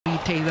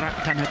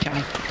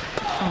TAERATTANACHAI.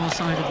 Far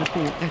side of the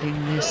court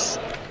getting this.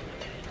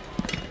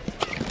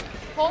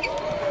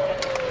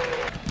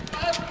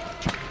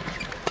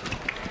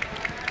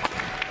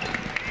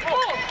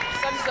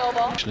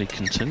 Actually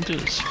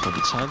contenders for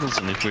the titles,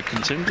 and if we're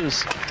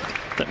contenders,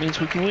 that means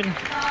we can win.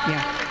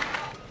 Yeah.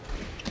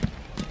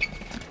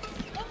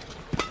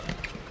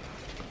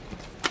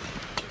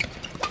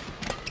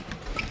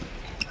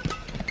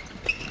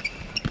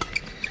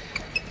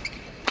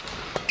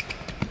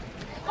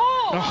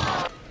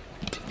 Oh.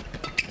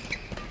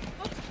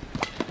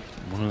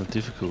 One of the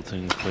difficult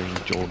things playing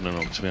Jordan and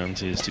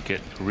OKTAVIANTI is to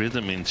get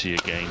rhythm into your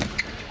game,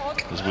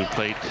 as we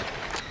played.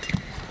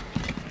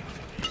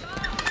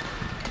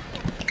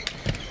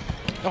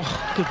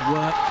 Oh, good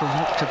work from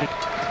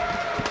OKTAVIANTI.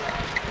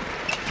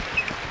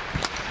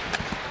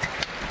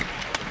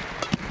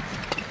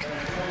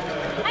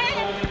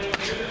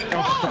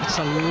 Oh, that's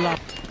a lot.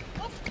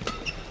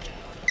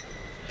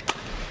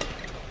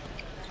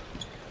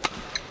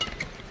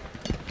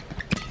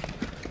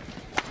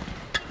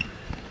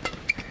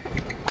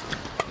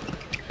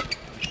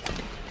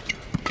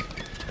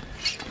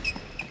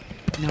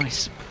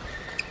 Nice.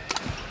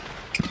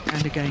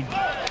 And again.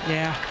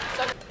 Yeah.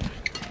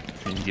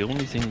 I mean, the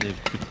only thing they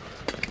could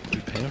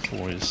prepare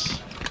for is...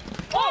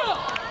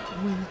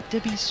 Will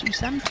Debbie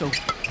Susanto.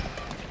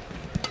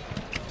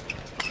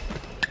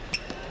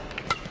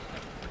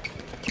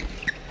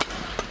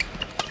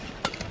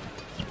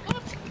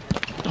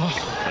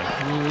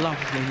 Oh,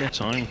 lovely.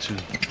 Time to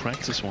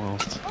practice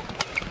whilst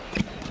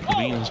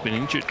Praveen has been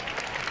injured.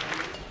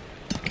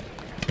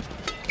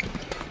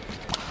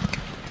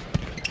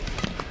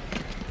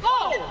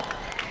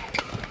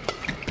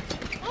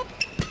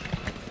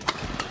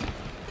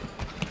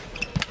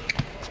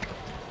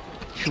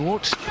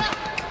 Short.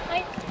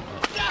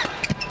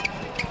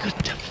 Good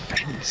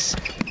defense.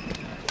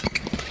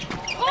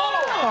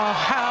 Oh,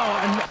 how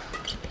and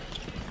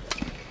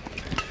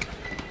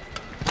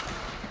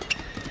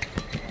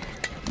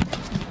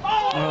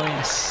oh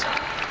yes.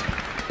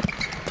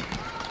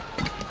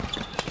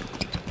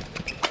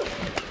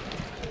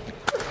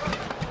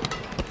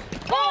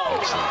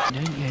 Excellent.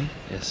 Don't you?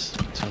 Yes,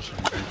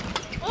 totally.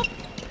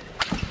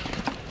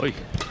 Oi.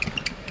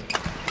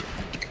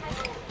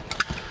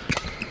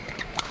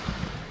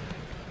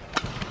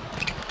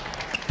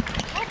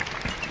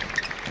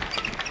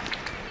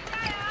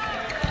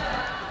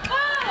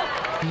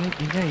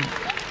 Indeed.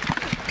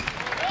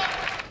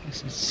 This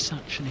is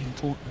such an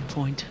important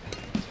point.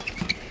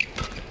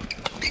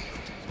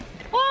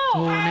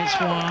 Oh, and it's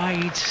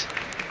wide.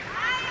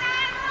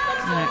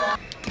 No.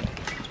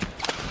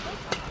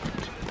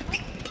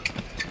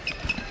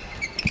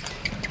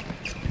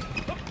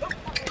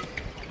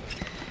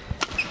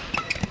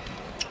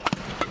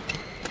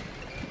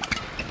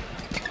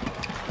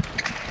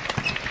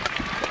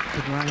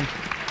 Good rally.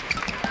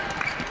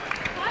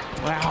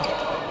 Wow.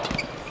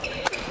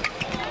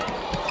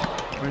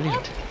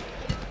 Brilliant.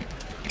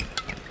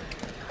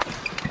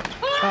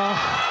 Oh,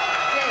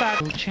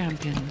 battle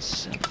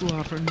champions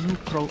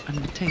PUAVARANUKROH and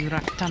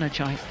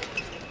TAERATTANACHai,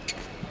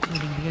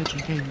 winning the open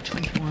game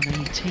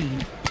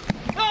 21-18.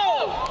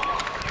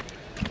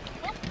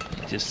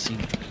 It just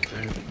seemed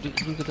very...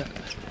 Look at that.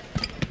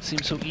 It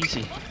seems so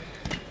easy.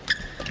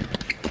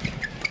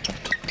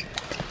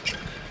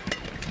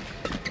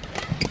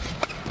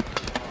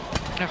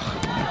 Oh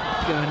my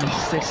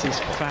goodness, this is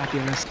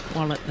fabulous.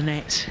 While at the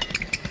net.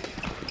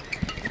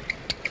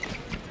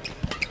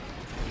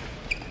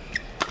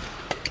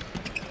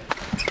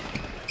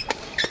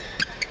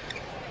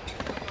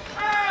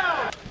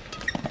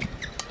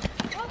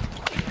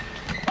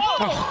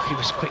 Oh, he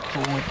was quick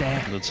forward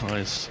there. The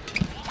ties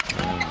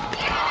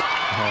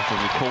half of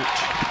the court,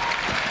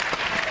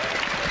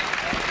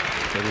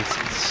 but it's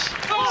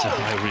a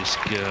high risk.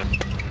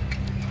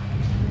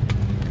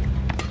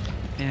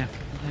 Yeah,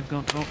 they've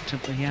got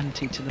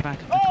OKTAVIANTI to the back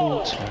of the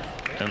court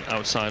and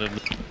outside of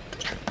the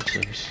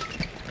service.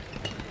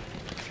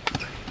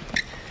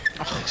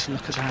 Oh,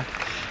 look at that!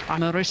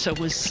 Marissa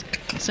was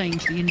saying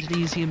to the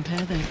Indonesian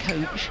pair, their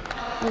coach,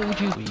 what would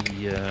you?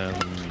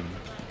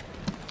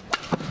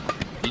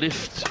 We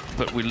lift,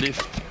 but we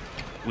lift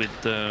with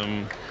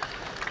the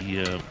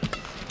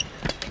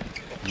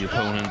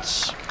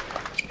opponents.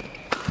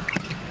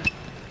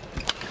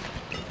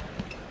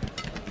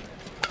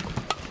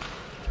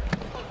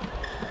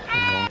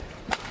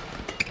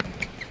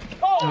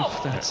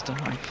 Oh, that's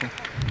delightful.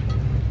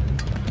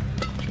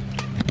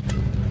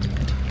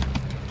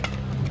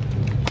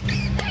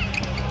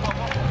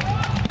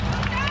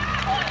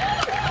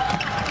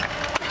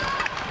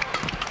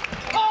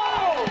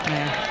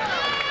 Yeah.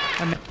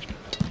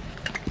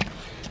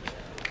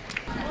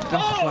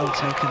 Oh, well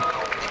taken.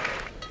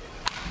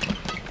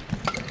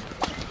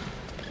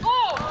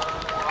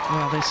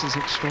 Well, this is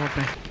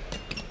extraordinary.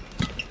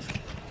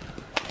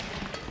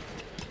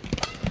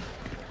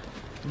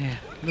 Yeah,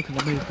 look at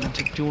the movement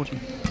of Jordan.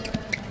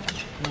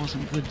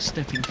 Wasn't good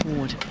stepping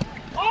forward.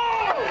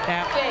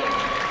 Yeah,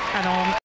 and on.